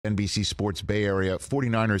NBC Sports Bay Area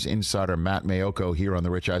 49ers insider Matt Maiocco here on the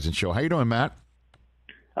Rich Eisen Show. How you doing, Matt?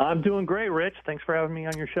 I'm doing great, Rich. Thanks for having me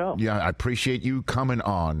on your show. Yeah, I appreciate you coming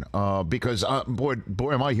on because, boy,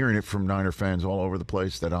 am I hearing it from Niner fans all over the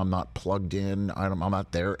place that I'm not plugged in. I'm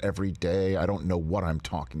not there every day. I don't know what I'm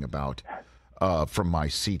talking about from my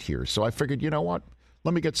seat here. So I figured, you know what?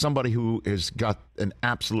 Let me get somebody who has got an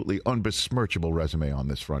absolutely unbesmirchable resume on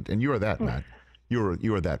this front. And you're that, Matt.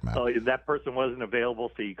 You are that, Matt. Oh, that person wasn't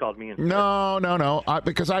available, so you called me instead? No.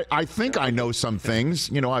 Because I think I know some things.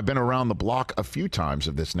 You know, I've been around the block a few times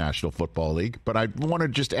of this National Football League. But I want to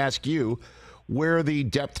just ask you where the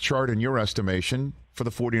depth chart, in your estimation, for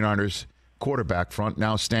the 49ers quarterback front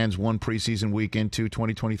now stands one preseason week into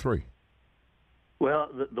 2023. Well,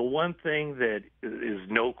 the one thing that is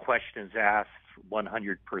no questions asked,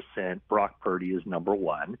 100%, Brock Purdy is number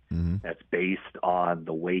one. Mm-hmm. That's based on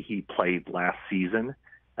the way he played last season.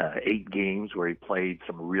 8 games where he played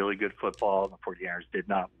some really good football. The 49ers did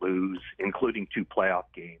not lose, including 2 playoff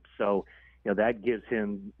games. So, that gives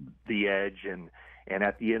him the edge. And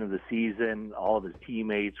at the end of the season, all of his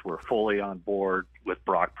teammates were fully on board with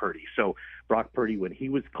Brock Purdy. So Brock Purdy, when he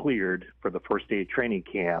was cleared for the first day of training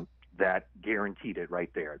camp, that guaranteed it right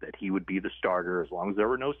there, that he would be the starter. As long as there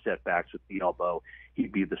were no setbacks with the elbow,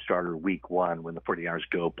 he'd be the starter week 1 when the 49ers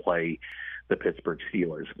go play the Pittsburgh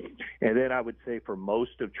Steelers. And then I would say for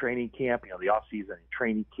most of training camp, the offseason and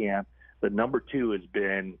training camp, the number 2 has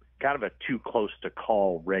been kind of a too close to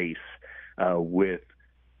call race with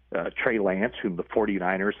Trey Lance, whom the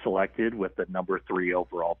 49ers selected with the number 3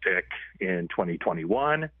 overall pick in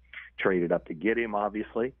 2021, traded up to get him,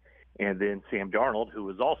 obviously. And then Sam Darnold, who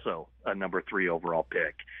was also a number 3 overall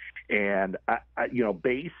pick. And,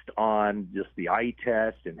 based on just the eye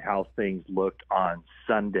test and how things looked on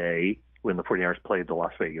Sunday when the 49ers played the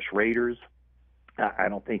Las Vegas Raiders, I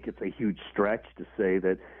don't think it's a huge stretch to say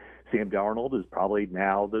that Sam Darnold is probably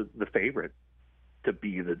now the favorite to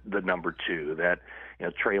be the number 2. That,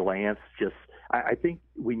 Trey Lance I think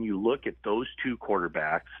when you look at those 2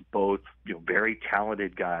 quarterbacks, both, very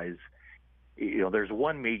talented guys, there's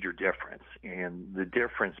one major difference, and the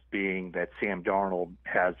difference being that Sam Darnold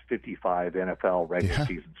has 55 NFL regular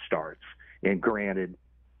season starts. And granted,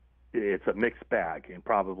 it's a mixed bag, and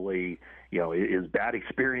probably, is bad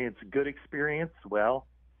experience good experience? Well,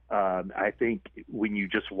 I think when you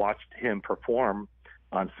just watched him perform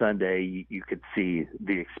on Sunday, you could see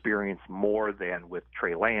the experience more than with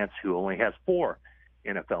Trey Lance, who only has 4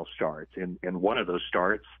 NFL starts. And one of those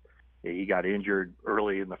starts, he got injured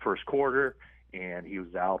early in the first quarter, and he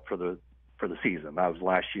was out for the season. That was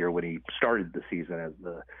last year when he started the season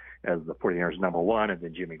as the 49ers number 1, and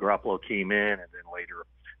then Jimmy Garoppolo came in, and then later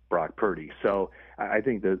Brock Purdy. So I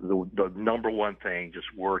think the number one thing just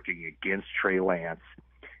working against Trey Lance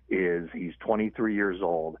is he's 23 years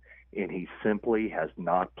old, and he simply has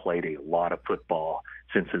not played a lot of football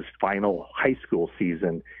since his final high school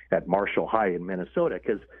season at Marshall High in Minnesota.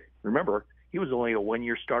 Because remember, he was only a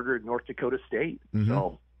 1-year starter at North Dakota State. Mm-hmm.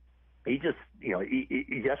 So he just,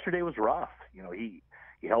 yesterday was rough. He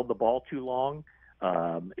held the ball too long.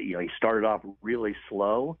 He started off really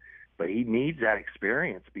slow, but he needs that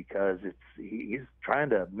experience because he's trying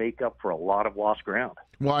to make up for a lot of lost ground.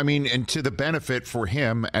 Well, I mean, and to the benefit for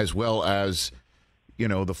him as well as, the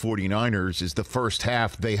 49ers is the first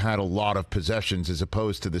half, they had a lot of possessions as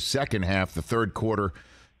opposed to the second half, the third quarter.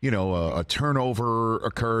 A turnover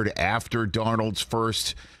occurred after Darnold's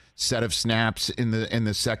first set of snaps in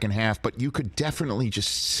the second half, but you could definitely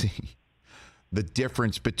just see the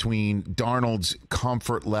difference between Darnold's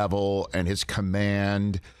comfort level and his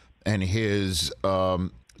command and his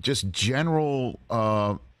just general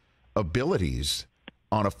abilities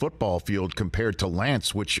on a football field compared to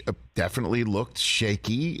Lance, which definitely looked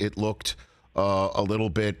shaky. It looked a little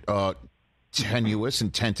bit tenuous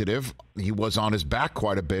and tentative. He was on his back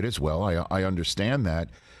quite a bit as well. I understand that.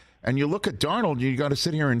 And you look at Darnold, you got to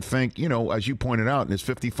sit here and think, as you pointed out, in his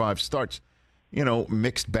 55 starts,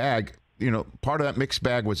 mixed bag. Part of that mixed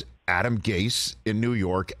bag was Adam Gase in New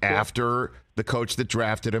York after the coach that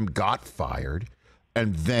drafted him got fired.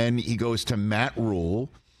 And then he goes to Matt Rule,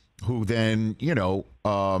 who then,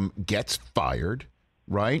 gets fired,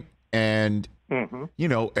 right? And,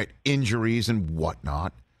 at injuries and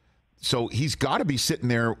whatnot. So he's got to be sitting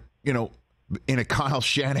there, in a Kyle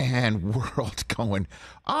Shanahan world going,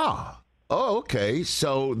 okay,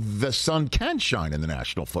 so the sun can shine in the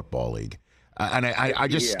National Football League. And I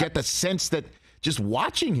just get the sense that just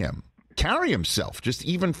watching him carry himself, just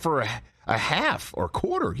even for a half or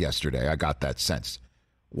quarter yesterday, I got that sense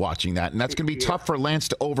watching that. And that's going to be tough for Lance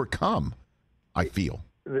to overcome, I feel,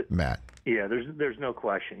 Matt. Yeah, there's no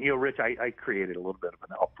question. Rich, I created a little bit of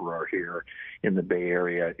an uproar here in the Bay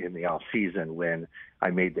Area in the off season when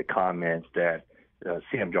I made the comment that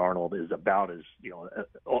Sam Darnold is about as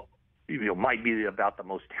might be about the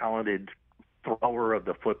most talented thrower of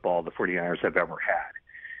the football the 49ers have ever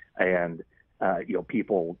had, and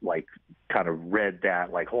people like kind of read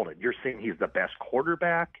that like, hold it, you're saying he's the best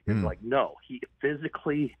quarterback? It's like, no, he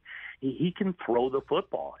physically he can throw the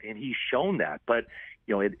football, and he's shown that, but.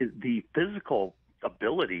 The physical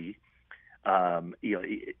ability,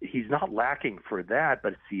 he's not lacking for that,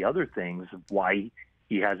 but it's the other things of why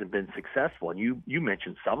he hasn't been successful. And you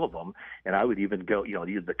mentioned some of them, and I would even go,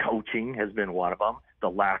 the coaching has been one of them, the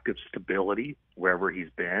lack of stability wherever he's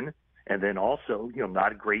been, and then also,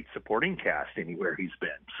 not a great supporting cast anywhere he's been.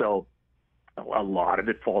 So a lot of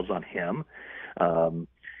it falls on him.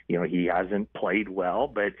 He hasn't played well,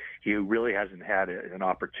 but he really hasn't had an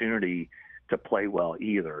opportunity to play well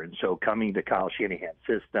either. And so coming to Kyle Shanahan's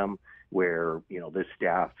system where, this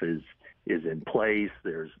staff is in place,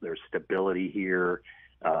 there's stability here.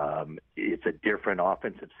 It's a different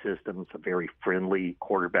offensive system. It's a very friendly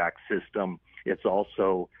quarterback system. It's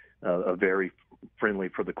also a very friendly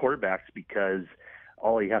for the quarterbacks because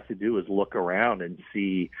all he has to do is look around and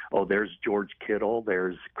see, oh, there's George Kittle,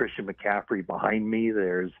 there's Christian McCaffrey behind me,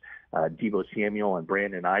 there's Deebo Samuel and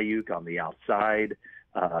Brandon Ayuk on the outside.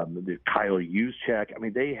 The Kyle Juszczyk. I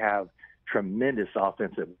mean, they have tremendous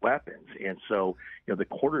offensive weapons. And so, the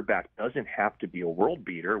quarterback doesn't have to be a world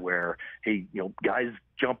beater where, hey, guys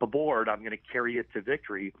jump aboard, I'm going to carry it to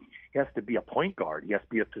victory. He has to be a point guard. He has to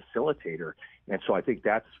be a facilitator. And so I think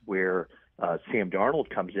that's where Sam Darnold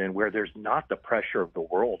comes in, where there's not the pressure of the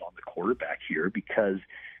world on the quarterback here because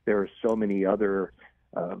there are so many other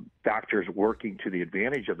factors working to the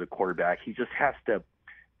advantage of the quarterback. He just has to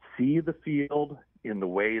see the field in the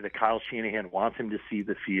way that Kyle Shanahan wants him to see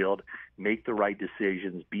the field, make the right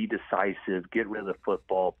decisions, be decisive, get rid of the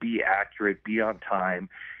football, be accurate, be on time.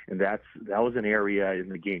 And that was an area in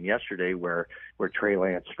the game yesterday where Trey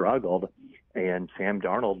Lance struggled and Sam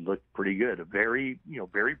Darnold looked pretty good. A very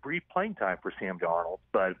brief playing time for Sam Darnold,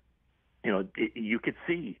 but you could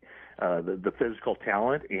see the physical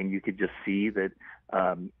talent, and you could just see that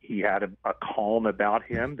he had a calm about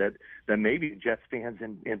him that maybe Jets fans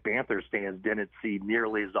and Panthers fans didn't see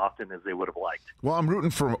nearly as often as they would have liked. Well, I'm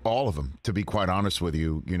rooting for all of them, to be quite honest with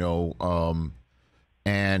you.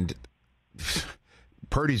 And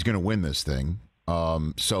Purdy's going to win this thing.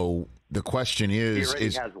 So the question is, he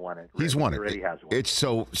has won it. He's won it. He already has won. It's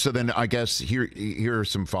so then I guess here are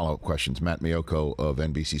some follow-up questions. Matt Maiocco of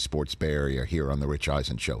NBC Sports Bay Area here on the Rich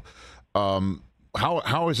Eisen Show.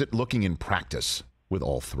 How is it looking in practice with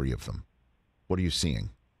all three of them? What are you seeing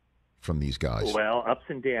from these guys? Well, ups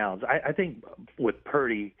and downs. I think with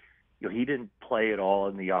Purdy, he didn't play at all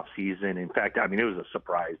in the offseason. In fact, I mean, it was a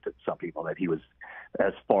surprise to some people that he was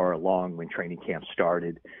as far along when training camp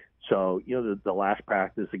started. So, the last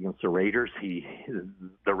practice against the Raiders,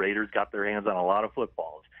 the Raiders got their hands on a lot of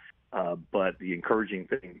footballs. But the encouraging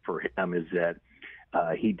thing for him is that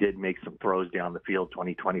he did make some throws down the field,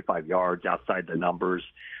 20, 25 yards outside the numbers.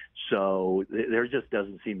 So there just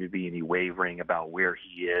doesn't seem to be any wavering about where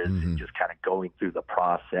he is and just kind of going through the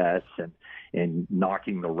process and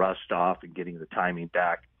knocking the rust off and getting the timing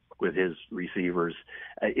back with his receivers.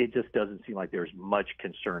 It just doesn't seem like there's much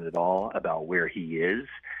concern at all about where he is.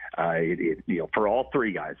 For all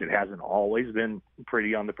three guys, it hasn't always been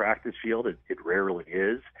pretty on the practice field. It rarely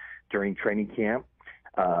is during training camp.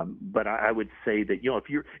 But I would say that, if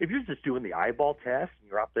you're just doing the eyeball test and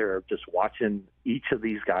you're out there just watching each of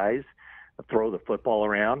these guys throw the football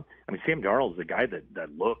around, I mean, Sam Darnold is a guy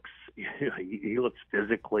that looks, he looks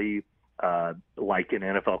physically like an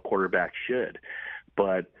NFL quarterback should.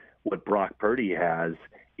 But what Brock Purdy has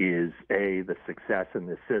is the success in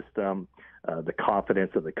the system, the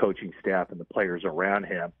confidence of the coaching staff and the players around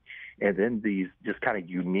him, and then these just kind of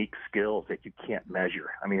unique skills that you can't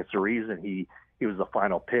measure. I mean, it's the reason he was the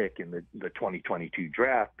final pick in the 2022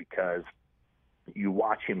 draft, because you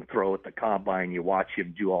watch him throw at the combine, you watch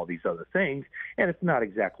him do all these other things, and it's not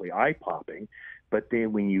exactly eye-popping. But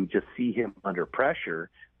then when you just see him under pressure,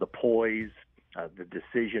 the poise, the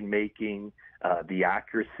decision-making, the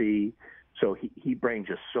accuracy, so he brings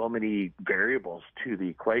just so many variables to the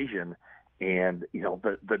equation. And,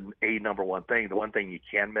 the number one thing, the one thing you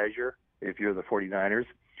can measure if you're the 49ers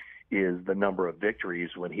is the number of victories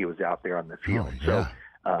when he was out there on the field. Oh,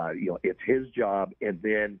 yeah. So, it's his job. And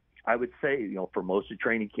then I would say, for most of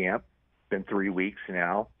training camp, been 3 weeks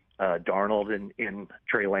now, Darnold and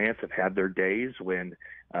Trey Lance have had their days when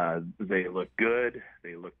they look good,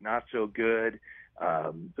 they look not so good.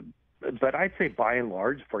 But I'd say by and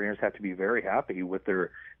large, 49ers have to be very happy with their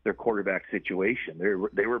quarterback situation.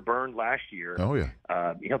 They were burned last year. Oh,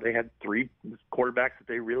 yeah. They had 3 quarterbacks that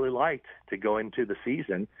they really liked to go into the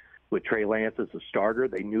season. With Trey Lance as a starter,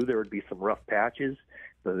 they knew there would be some rough patches.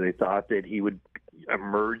 So they thought that he would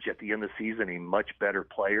emerge at the end of the season a much better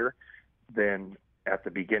player than at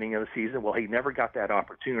the beginning of the season. Well, he never got that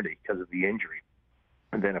opportunity because of the injury.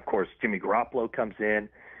 And then, of course, Jimmy Garoppolo comes in.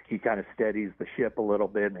 He kind of steadies the ship a little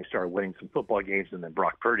bit, and they started winning some football games. And then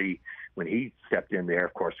Brock Purdy, when he stepped in there,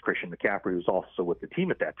 of course, Christian McCaffrey was also with the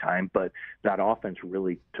team at that time, but that offense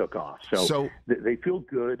really took off. So they feel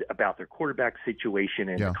good about their quarterback situation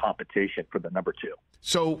and the competition for the number 2.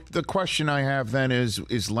 So the question I have then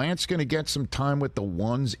is Lance going to get some time with the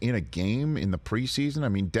ones in a game in the preseason? I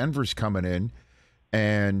mean, Denver's coming in,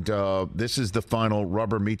 and this is the final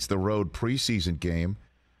rubber meets the road preseason game.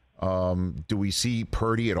 Do we see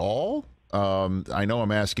Purdy at all? I know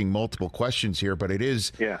I'm asking multiple questions here, but it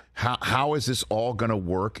is how is this all going to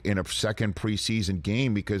work in a second preseason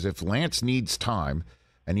game? Because if Lance needs time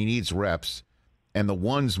and he needs reps, and the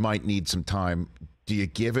ones might need some time, do you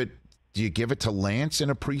give it to Lance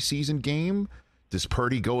in a preseason game? Does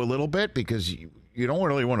Purdy go a little bit? Because you don't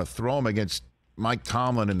really want to throw him against Mike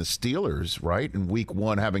Tomlin and the Steelers, right? In week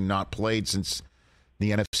 1, having not played since the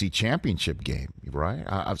NFC Championship game, right?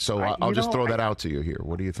 I'll just throw that out to you here.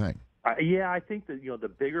 What do you think? I think that the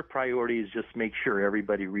bigger priority is just make sure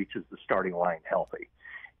everybody reaches the starting line healthy.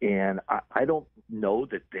 And I don't know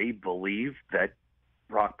that they believe that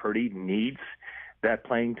Brock Purdy needs that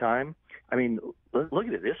playing time. I mean, look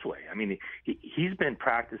at it this way. I mean, he's been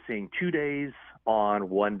practicing 2 days on,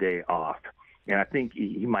 1 day off. And I think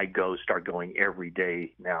he might start going every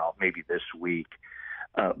day now, maybe this week.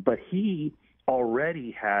 But he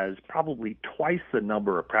already has probably twice the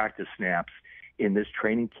number of practice snaps in this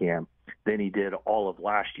training camp than he did all of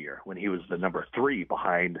last year when he was the number 3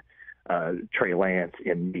 behind Trey Lance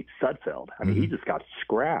and Nate Sudfeld. I mean, he just got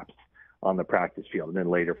scrapped on the practice field. And then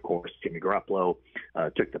later, of course, Jimmy Garoppolo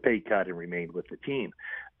took the pay cut and remained with the team.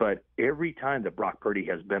 But every time that Brock Purdy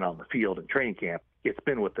has been on the field in training camp, it's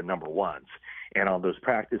been with the number 1s. And on those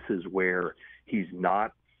practices where he's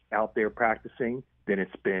not out there practicing, then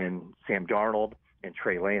it's been Sam Darnold and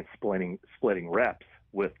Trey Lance splitting reps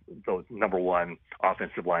with those number 1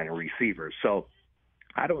 offensive line and receivers. So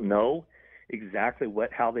I don't know exactly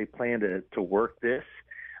how they plan to work this.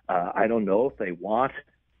 I don't know if they want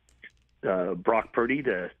Brock Purdy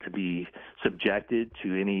to be subjected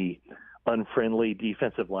to any unfriendly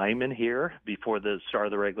defensive linemen here before the start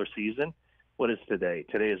of the regular season. What is today?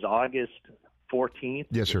 Today is August 14th.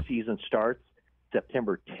 Yes, sir. The season starts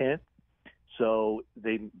September 10th. So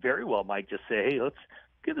they very well might just say, hey, let's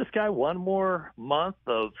give this guy one more month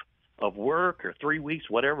of work or 3 weeks,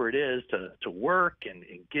 whatever it is, to work and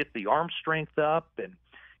get the arm strength up and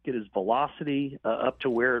get his velocity up to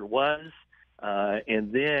where it was,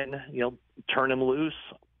 and then turn him loose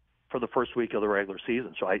for the first week of the regular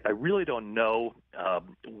season. So I really don't know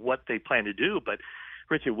what they plan to do, but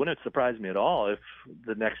Rich, it wouldn't surprise me at all if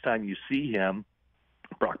the next time you see him,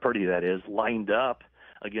 Brock Purdy that is, lined up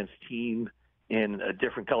against team in a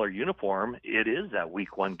different color uniform, it is that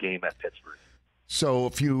week 1 game at Pittsburgh.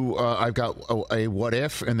 So I've got a what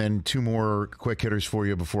if, and then 2 more quick hitters for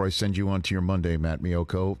you before I send you on to your Monday, Matt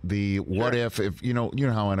Maiocco. The what if you know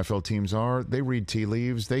how NFL teams are, they read tea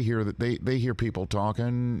leaves, they hear that they hear people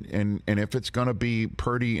talking, and if it's going to be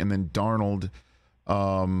Purdy and then Darnold,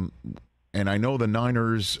 and I know the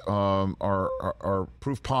Niners are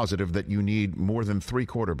proof positive that you need more than 3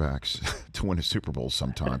 quarterbacks to win a Super Bowl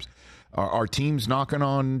sometimes. Are teams knocking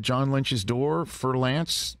on John Lynch's door for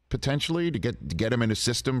Lance potentially to get him in a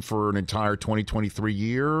system for an entire 2023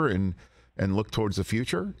 year and look towards the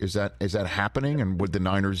future? Is that happening? And would the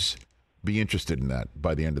Niners be interested in that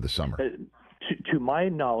by the end of the summer? To my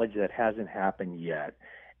knowledge, that hasn't happened yet.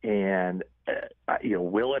 And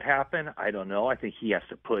will it happen? I don't know. I think he has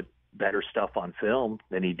to put better stuff on film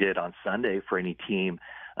than he did on Sunday for any team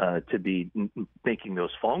to be making those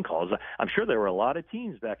phone calls. I'm sure there were a lot of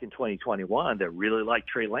teams back in 2021 that really liked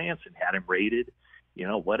Trey Lance and had him rated,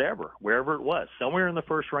 wherever it was, somewhere in the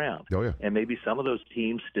first round. Oh, yeah. And maybe some of those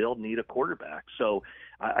teams still need a quarterback. So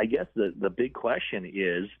I guess the big question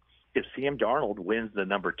is, if Sam Darnold wins the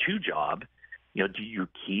number 2 job, do you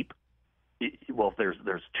keep? Well, there's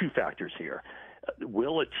 2 factors here.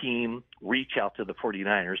 Will a team reach out to the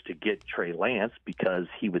 49ers to get Trey Lance because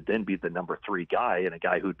he would then be the number 3 guy and a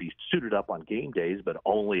guy who'd be suited up on game days but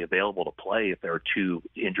only available to play if there are 2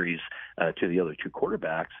 injuries to the other 2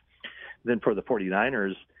 quarterbacks? Then for the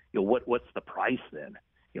 49ers, what's the price then?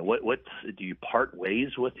 what do you part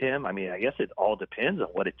ways with him? I mean, I guess it all depends on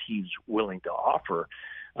what a team's willing to offer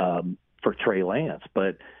for Trey Lance.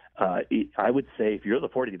 But I would say if you're the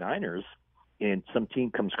 49ers and some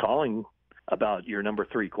team comes calling about your number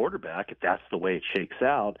 3 quarterback, if that's the way it shakes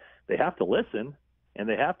out, they have to listen and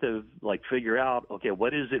they have to figure out, okay,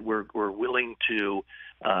 what is it we're willing to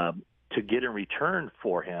get in return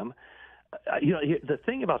for him. The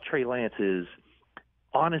thing about Trey Lance is,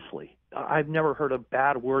 honestly, I've never heard a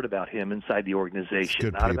bad word about him inside the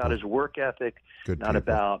organization. Not about his work ethic, not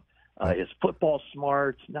about his football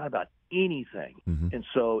smarts, not about anything. Mm-hmm. And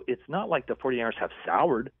so it's not like the 49ers have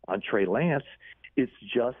soured on Trey Lance. It's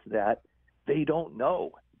just that they don't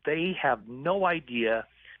know. They have no idea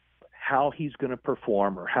how he's going to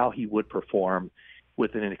perform or how he would perform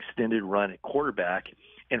with an extended run at quarterback.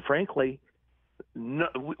 And frankly,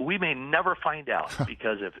 we may never find out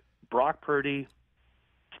because if Brock Purdy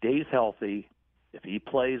stays healthy, if he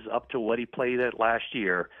plays up to what he played at last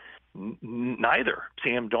year, neither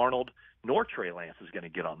Sam Darnold nor Trey Lance is going to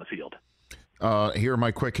get on the field. Here are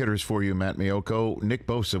my quick hitters for you, Matt Maiocco. Nick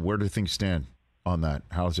Bosa, where do things stand on that?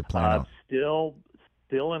 How's it playing out? Still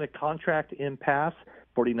in a contract impasse.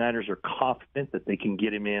 49ers are confident that they can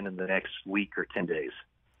get him in the next week or 10 days.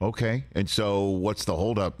 Okay. And so what's the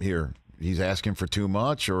holdup here? He's asking for too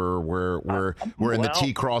much, or we're in the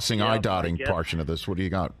T crossing, I dotting portion of this. What do you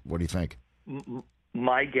got? What do you think?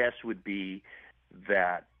 My guess would be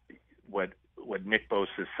that what Nick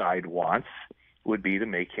Bosa's side wants would be to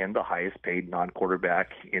make him the highest paid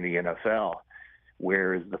non-quarterback in the NFL,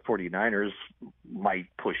 whereas the 49ers might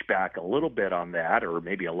push back a little bit on that, or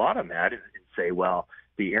maybe a lot on that, and say, well,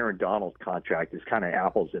 the Aaron Donald contract is kind of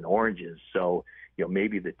apples and oranges. So,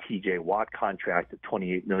 maybe the TJ Watt contract at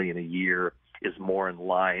 $28 million a year is more in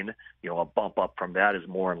line. A bump up from that is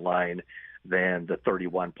more in line than the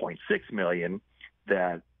 $31.6 million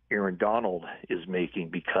that Aaron Donald is making,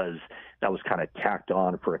 because that was kind of tacked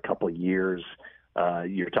on for a couple of years.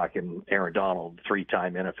 You're talking Aaron Donald,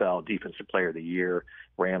 3-time NFL Defensive Player of the Year.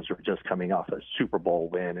 Rams were just coming off a Super Bowl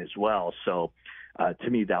win as well. So to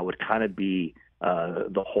me, that would kind of be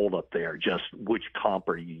the holdup there. Just which comp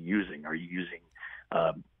are you using? Are you using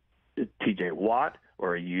TJ Watt,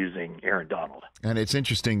 or are you using Aaron Donald? And it's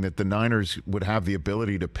interesting that the Niners would have the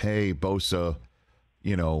ability to pay Bosa,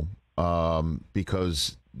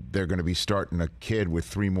 because they're going to be starting a kid with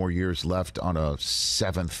 3 more years left on a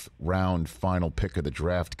 7th round final pick of the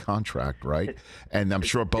draft contract, right? And I'm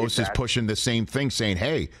sure Bosa's pushing the same thing, saying,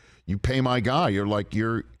 hey, you pay my guy.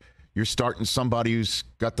 You're starting somebody who's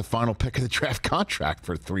got the final pick of the draft contract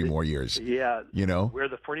for 3 more years. Yeah. Where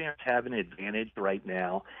the 49ers have an advantage right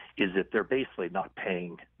now is that they're basically not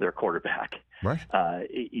paying their quarterback. Right.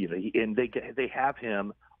 And they have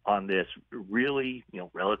him on this really,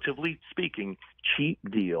 relatively speaking, cheap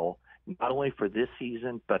deal, not only for this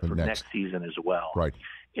season, but for next season as well. Right.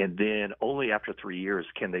 And then only after 3 years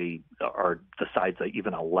are the sides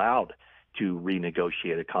even allowed to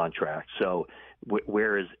renegotiate a contract. So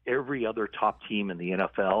whereas every other top team in the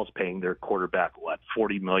NFL is paying their quarterback,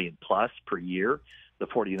 $40 million plus per year, the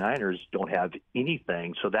 49ers don't have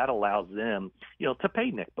anything. So that allows them, to pay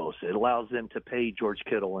Nick Bosa. It allows them to pay George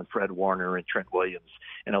Kittle and Fred Warner and Trent Williams,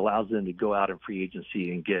 and allows them to go out in free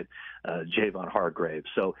agency and get Javon Hargrave.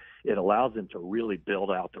 So it allows them to really build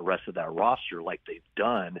out the rest of that roster like they've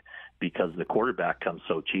done, because the quarterback comes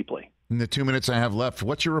so cheaply. In the 2 minutes I have left,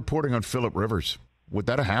 what's your reporting on Phillip Rivers? Would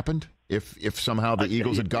that have happened if somehow the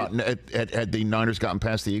Eagles had the Niners gotten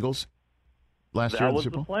past the Eagles last year? That was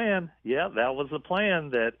the plan. Yeah, that was the plan,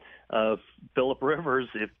 that Phillip Rivers,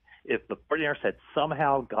 if the 49ers had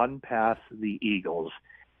somehow gotten past the Eagles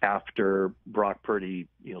after Brock Purdy,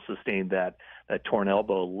 sustained that torn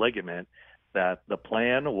elbow ligament, that the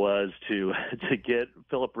plan was to get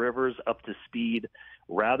Phillip Rivers up to speed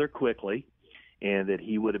rather quickly, and that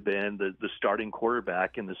he would have been the starting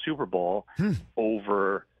quarterback in the Super Bowl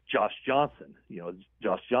over Josh Johnson.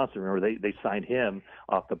 Josh Johnson, remember, they signed him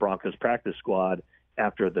off the Broncos practice squad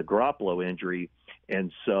after the Garoppolo injury.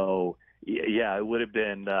 And so, yeah, it would have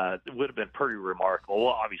been pretty remarkable.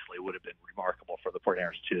 Well, obviously it would have been remarkable for the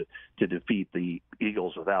 49ers to defeat the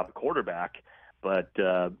Eagles without a quarterback. But,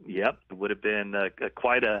 it would have been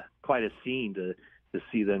quite a scene to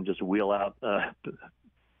see them just wheel out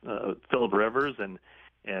Phillip Rivers, and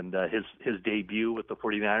his debut with the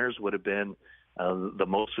 49ers would have been the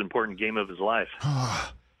most important game of his life.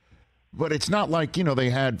 But it's not like, they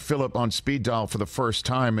had Phillip on speed dial for the first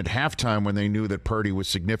time at halftime when they knew that Purdy was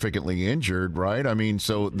significantly injured, right? I mean,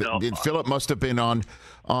 so Phillip must have been on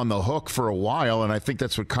the hook for a while, and I think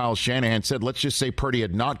that's what Kyle Shanahan said. Let's just say Purdy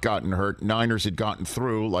had not gotten hurt. Niners had gotten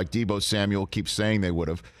through, like Deebo Samuel keeps saying they would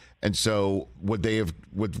have. And so would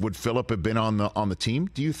Phillip have been on the team,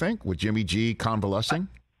 do you think? With Jimmy G convalescing,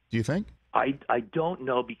 do you think? I don't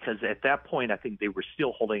know, because at that point I think they were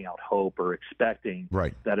still holding out hope or expecting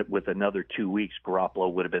that with another 2 weeks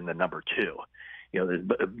Garoppolo would have been the number 2.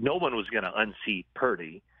 No one was going to unseat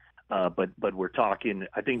Purdy, but we're talking.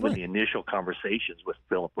 I think when the initial conversations with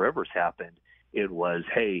Phillip Rivers happened, it was,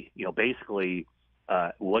 hey, basically,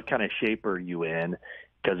 what kind of shape are you in?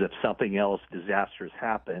 Because if something else disastrous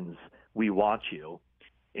happens, we want you.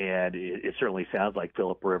 And it certainly sounds like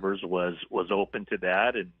Phillip Rivers was open to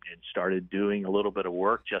that and started doing a little bit of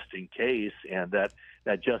work just in case. And that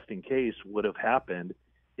just in case would have happened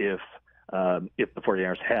if the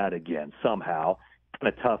 49ers had, again, somehow,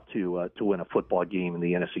 kind of tough to win a football game in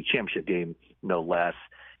the NFC Championship game, no less,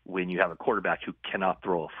 when you have a quarterback who cannot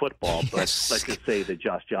throw a football. But let's just say that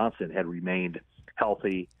Josh Johnson had remained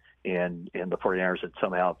healthy and the 49ers had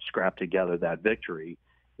somehow scrapped together that victory,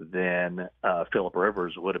 then Phillip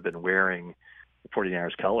Rivers would have been wearing the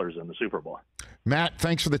 49ers colors in the Super Bowl. Matt,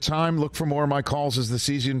 thanks for the time. Look for more of my calls as the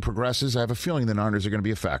season progresses. I have a feeling the Niners are going to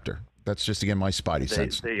be a factor. That's just, again, my spidey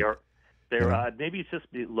sense. They are. Maybe it's just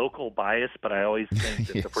the local bias, but I always think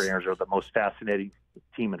that the 49ers are the most fascinating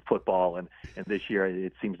team in football, and this year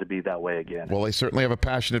it seems to be that way again. Well, they certainly have a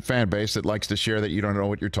passionate fan base that likes to share that you don't know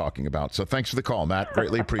what you're talking about. So thanks for the call, Matt.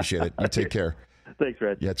 Greatly appreciate it. You take care. Thanks,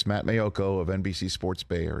 Rich. Yeah, it's Matt Maiocco of NBC Sports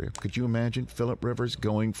Bay Area. Could you imagine Phillip Rivers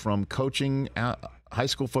going from coaching high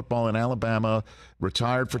school football in Alabama,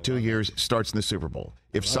 retired for 2 years, starts in the Super Bowl?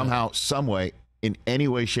 If somehow, some way, in any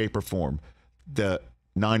way, shape, or form, the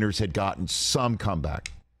Niners had gotten some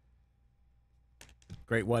comeback.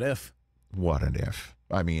 Great what if. What an if.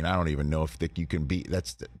 I mean, I don't even know if you can beat.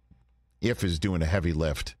 If is doing a heavy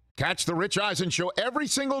lift. Catch the Rich Eisen Show every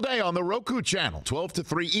single day on the Roku channel, 12 to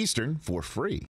 3 Eastern, for free.